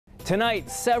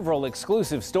Tonight, several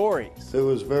exclusive stories. It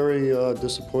was very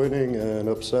disappointing and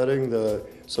upsetting that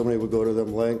somebody would go to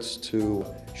them lengths to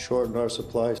shorten our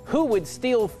supplies. Who would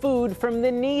steal food from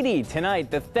the needy? Tonight,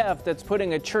 the theft that's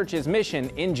putting a church's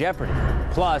mission in jeopardy.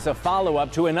 Plus, a follow-up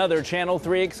to another Channel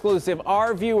 3 exclusive.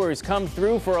 Our viewers come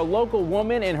through for a local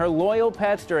woman and her loyal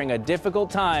pets during a difficult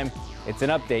time. It's an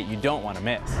update you don't want to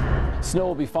miss. Snow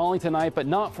will be falling tonight, but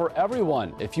not for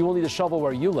everyone. If you will need a shovel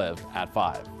where you live at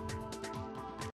 5.